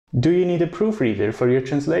Do you need a proofreader for your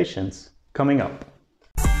translations? Coming up.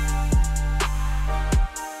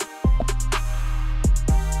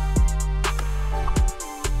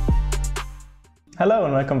 Hello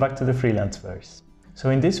and welcome back to the Freelanceverse. So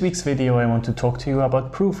in this week's video I want to talk to you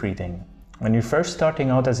about proofreading. When you're first starting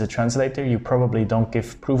out as a translator, you probably don't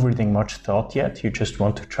give proofreading much thought yet. You just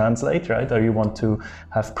want to translate, right? Or you want to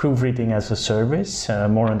have proofreading as a service.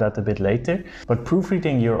 More on that a bit later. But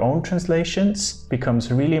proofreading your own translations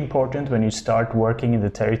becomes really important when you start working in the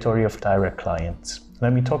territory of direct clients.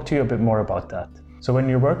 Let me talk to you a bit more about that. So when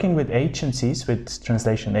you're working with agencies, with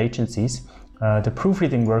translation agencies, the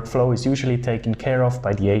proofreading workflow is usually taken care of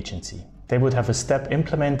by the agency. They would have a step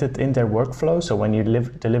implemented in their workflow, so when you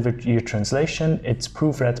deliver your translation, it's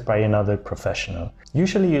proofread by another professional.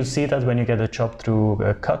 Usually you'll see that when you get a job through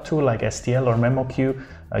a cut tool like STL or MemoQ,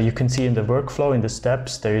 you can see in the workflow, in the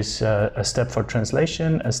steps, there is a step for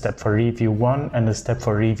translation, a step for review 1 and a step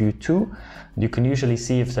for review 2. You can usually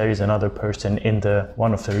see if there is another person in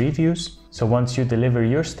one of the reviews. So once you deliver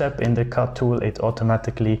your step in the cut tool, it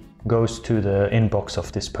automatically goes to the inbox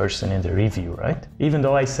of this person in the review, right? Even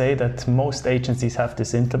though I say that most agencies have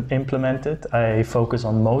this implemented, I focus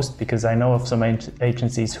on most because I know of some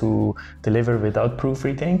agencies who deliver without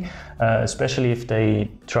proofreading, especially if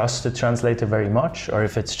they trust the translator very much, or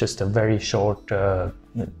if it's just a very short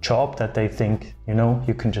job that they think,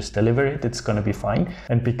 you can just deliver it, it's going to be fine.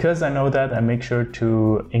 And because I know that, I make sure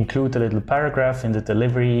to include a little paragraph in the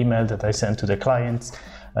delivery email that I send to the clients,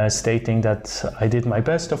 stating that I did my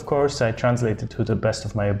best, of course, I translated to the best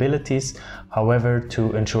of my abilities. However,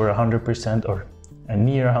 to ensure 100% or a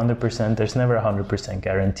near 100%, there's never a 100%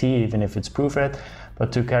 guarantee, even if it's proofread,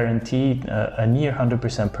 but to guarantee a near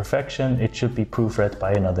 100% perfection, it should be proofread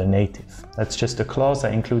by another native. That's just a clause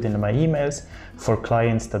I include in my emails for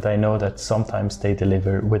clients that I know that sometimes they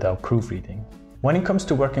deliver without proofreading. When it comes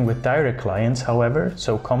to working with direct clients, however,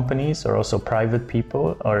 so companies or also private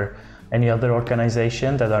people or any other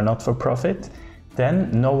organization that are not for profit, then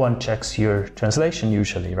no one checks your translation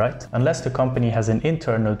usually, right? Unless the company has an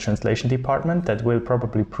internal translation department that will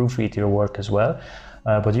probably proofread your work as well.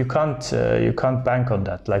 But you can't bank on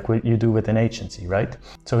that like you do with an agency, right?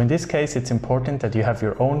 So in this case, it's important that you have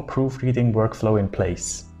your own proofreading workflow in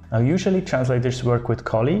place. Now, usually translators work with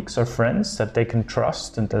colleagues or friends that they can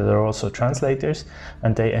trust and that are also translators,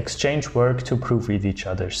 and they exchange work to proofread each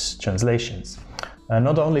other's translations.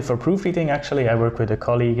 Not only for proofreading, actually, I work with a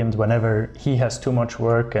colleague, and whenever he has too much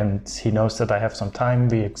work and he knows that I have some time,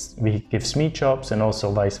 he gives me jobs, and also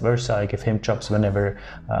vice versa. I give him jobs whenever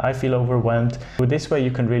I feel overwhelmed. With this way,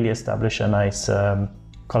 you can really establish a nice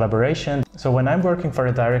collaboration. So when I'm working for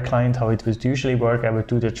a direct client, how it would usually work, I would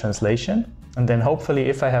do the translation, and then hopefully,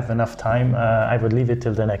 if I have enough time, I would leave it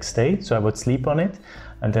till the next day. So I would sleep on it,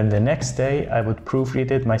 and then the next day I would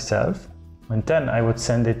proofread it myself. And then I would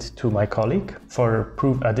send it to my colleague for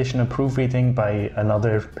additional proofreading by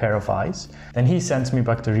another pair of eyes. Then he sends me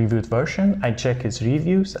back the reviewed version. I check his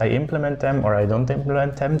reviews, I implement them or I don't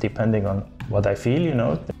implement them, depending on what I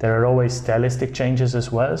feel, There are always stylistic changes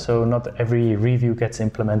as well, so not every review gets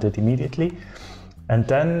implemented immediately. And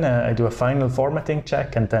then I do a final formatting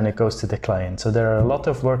check, and then it goes to the client. So there are a lot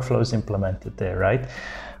of workflows implemented there, right?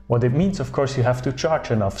 What it means, of course, you have to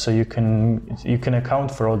charge enough so you can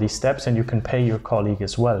account for all these steps, and you can pay your colleague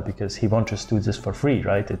as well, because he won't just do this for free,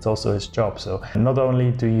 right? It's also his job. So not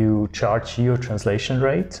only do you charge your translation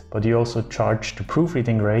rate, but you also charge the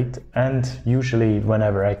proofreading rate, and usually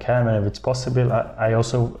whenever I can, whenever it's possible, I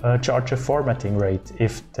also charge a formatting rate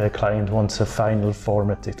if the client wants a final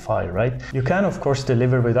formatted file, right? You can, of course,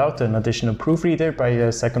 deliver without an additional proofreader by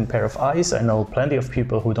a second pair of eyes. I know plenty of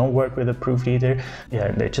people who don't work with a proofreader.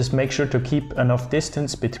 Yeah, they just make sure to keep enough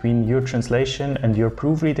distance between your translation and your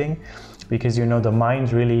proofreading, because the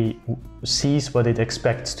mind really sees what it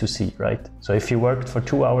expects to see, right? So if you worked for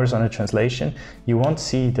 2 hours on a translation, you won't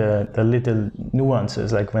see the little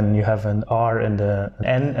nuances, like when you have an R and an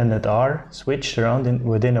N and an R switched around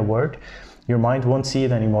within a word. Your mind won't see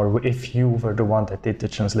it anymore if you were the one that did the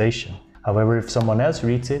translation. However, if someone else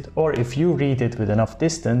reads it, or if you read it with enough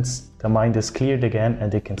distance, the mind is cleared again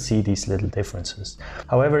and they can see these little differences.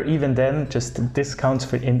 However, even then, just discounts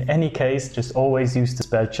for in any case, just always use the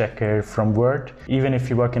spell checker from Word. Even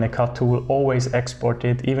if you work in a cut tool, always export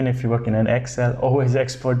it. Even if you work in an Excel, always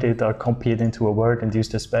export it or copy it into a Word and use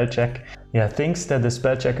the spell check. Yeah, things that the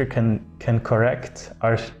spell checker can correct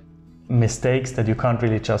are mistakes that you can't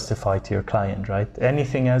really justify to your client, right?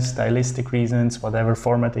 Anything else, stylistic reasons, whatever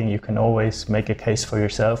formatting, you can always make a case for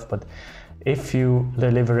yourself. But if you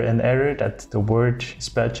deliver an error that the Word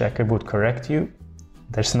spell checker would correct you,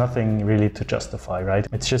 there's nothing really to justify, right?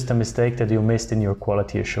 It's just a mistake that you missed in your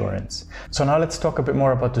quality assurance. So now let's talk a bit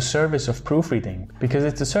more about the service of proofreading, because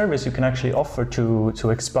it's a service you can actually offer to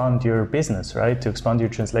expand your business, right? To expand your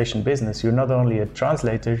translation business. You're not only a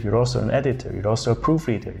translator, you're also an editor, you're also a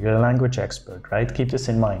proofreader, you're a language expert, right? Keep this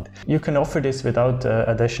in mind. You can offer this without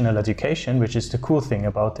additional education, which is the cool thing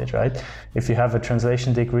about it, right? If you have a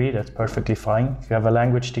translation degree, that's perfectly fine. If you have a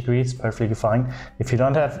language degree, it's perfectly fine. If you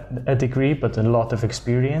don't have a degree, but a lot of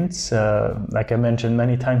experience, like I mentioned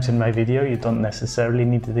many times in my video, you don't necessarily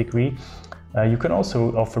need a degree. You can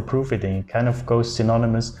also offer proofreading. It kind of goes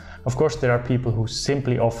synonymous. Of course, there are people who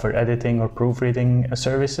simply offer editing or proofreading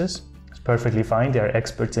services. It's perfectly fine. They are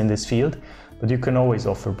experts in this field, but you can always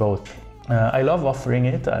offer both. I love offering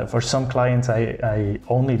it. For some clients, I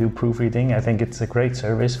only do proofreading. I think it's a great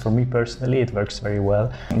service. For me personally, it works very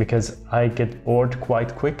well because I get bored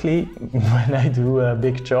quite quickly when I do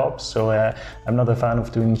big jobs. So I'm not a fan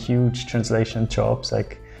of doing huge translation jobs.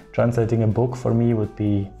 Like translating a book for me would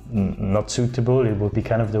be not suitable. It would be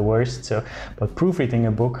kind of the worst. So, but proofreading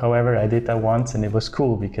a book, however, I did that once and it was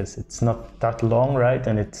cool because it's not that long, right?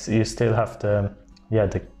 And you still have the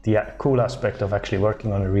cool aspect of actually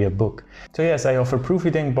working on a real book. So yes, I offer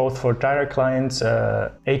proofreading both for direct clients,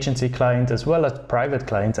 agency clients, as well as private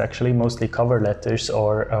clients, actually mostly cover letters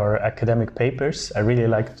or academic papers. I really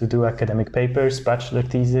like to do academic papers, bachelor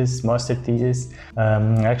thesis, master thesis.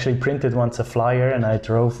 I actually printed once a flyer and I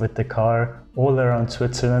drove with the car all around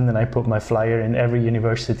Switzerland and I put my flyer in every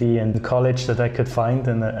university and college that I could find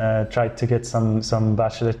and tried to get some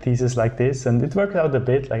bachelor thesis like this, and it worked out a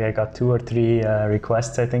bit. Like I got 2 or 3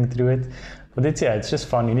 requests I think through it. But it's just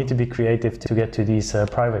fun. You need to be creative to get to these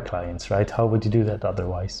private clients, right? How would you do that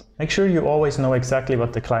otherwise? Make sure you always know exactly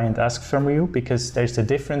what the client asks from you, because there's a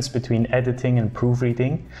difference between editing and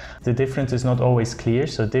proofreading. The difference is not always clear,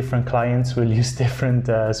 so different clients will use different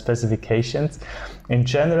specifications. In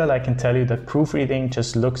general, I can tell you that proofreading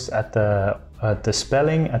just looks at the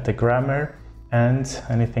spelling, at the grammar, and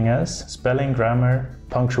anything else. Spelling, grammar,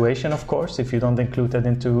 punctuation, of course, if you don't include that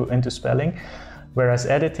into spelling. Whereas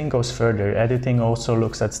editing goes further. Editing also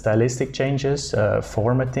looks at stylistic changes,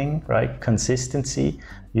 formatting, right? Consistency.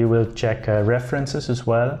 You will check references as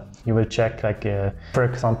well. You will check, like, for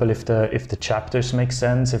example, if the chapters make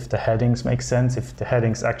sense, if the headings make sense, if the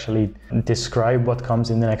headings actually describe what comes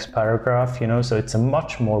in the next paragraph, you know. So it's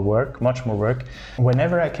much more work.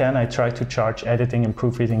 Whenever I can, I try to charge editing and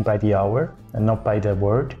proofreading by the hour and not by the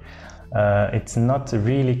word. It's not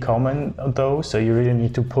really common though, so you really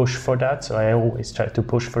need to push for that. So I always try to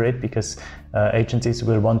push for it, because agencies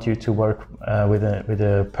will want you to work with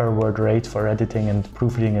a per word rate for editing and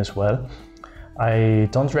proofreading as well. I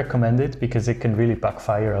don't recommend it because it can really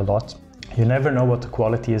backfire a lot. You never know what the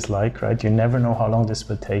quality is like, right? You never know how long this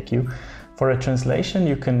will take you. For a translation,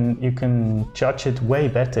 you can judge it way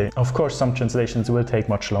better. Of course, some translations will take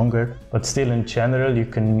much longer, but still in general,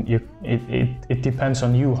 it depends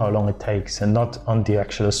on you how long it takes, and not on the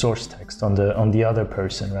actual source text, on the other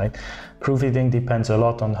person, right? Proofreading depends a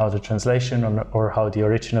lot on how the translation or how the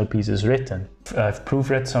original piece is written. I've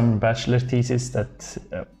proofread some bachelor theses that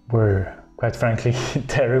were, quite frankly,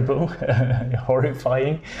 terrible,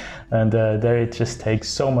 horrifying, and there it just takes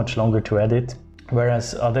so much longer to edit.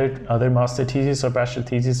 Whereas other master theses or bachelor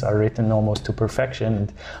theses are written almost to perfection,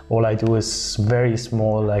 and all I do is very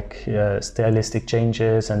small, like stylistic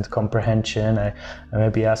changes and comprehension. I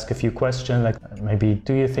maybe ask a few questions, like maybe,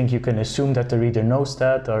 do you think you can assume that the reader knows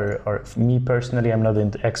that? Or me personally, I'm not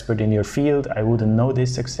an expert in your field. I wouldn't know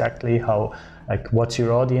this exactly. How, like, what's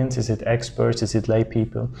your audience? Is it experts? Is it lay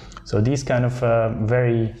people? So these kind of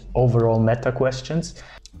very overall meta questions.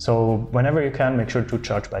 So whenever you can, make sure to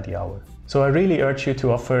charge by the hour. So I really urge you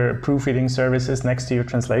to offer proofreading services next to your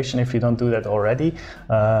translation if you don't do that already.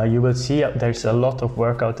 You will see there's a lot of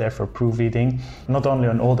work out there for proofreading, not only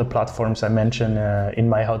on all the platforms I mentioned in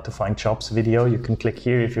my How to Find Jobs video. You can click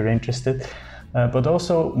here if you're interested. But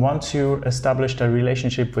also, once you established a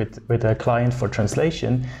relationship with a client for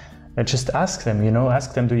translation, just ask them,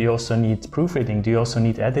 do you also need proofreading? Do you also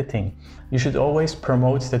need editing? You should always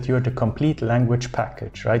promote that you're the complete language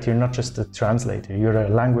package, right? You're not just a translator, you're a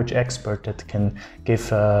language expert that can give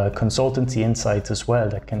consultancy insights as well,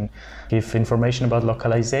 that can give information about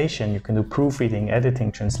localization. You can do proofreading,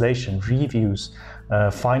 editing, translation, reviews,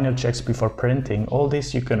 final checks before printing. All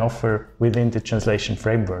this you can offer within the translation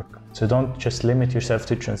framework. So don't just limit yourself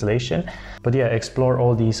to translation, but explore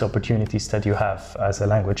all these opportunities that you have as a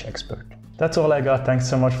language expert. That's all I got. Thanks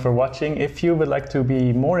so much for watching. If you would like to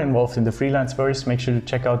be more involved in the Freelanceverse, make sure to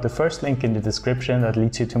check out the first link in the description that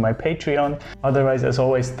leads you to my Patreon. Otherwise, as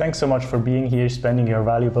always, thanks so much for being here, spending your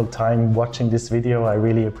valuable time watching this video. I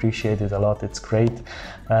really appreciate it a lot. It's great.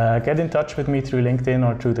 Get in touch with me through LinkedIn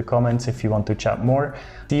or through the comments if you want to chat more.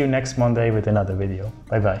 See you next Monday with another video.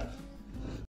 Bye bye.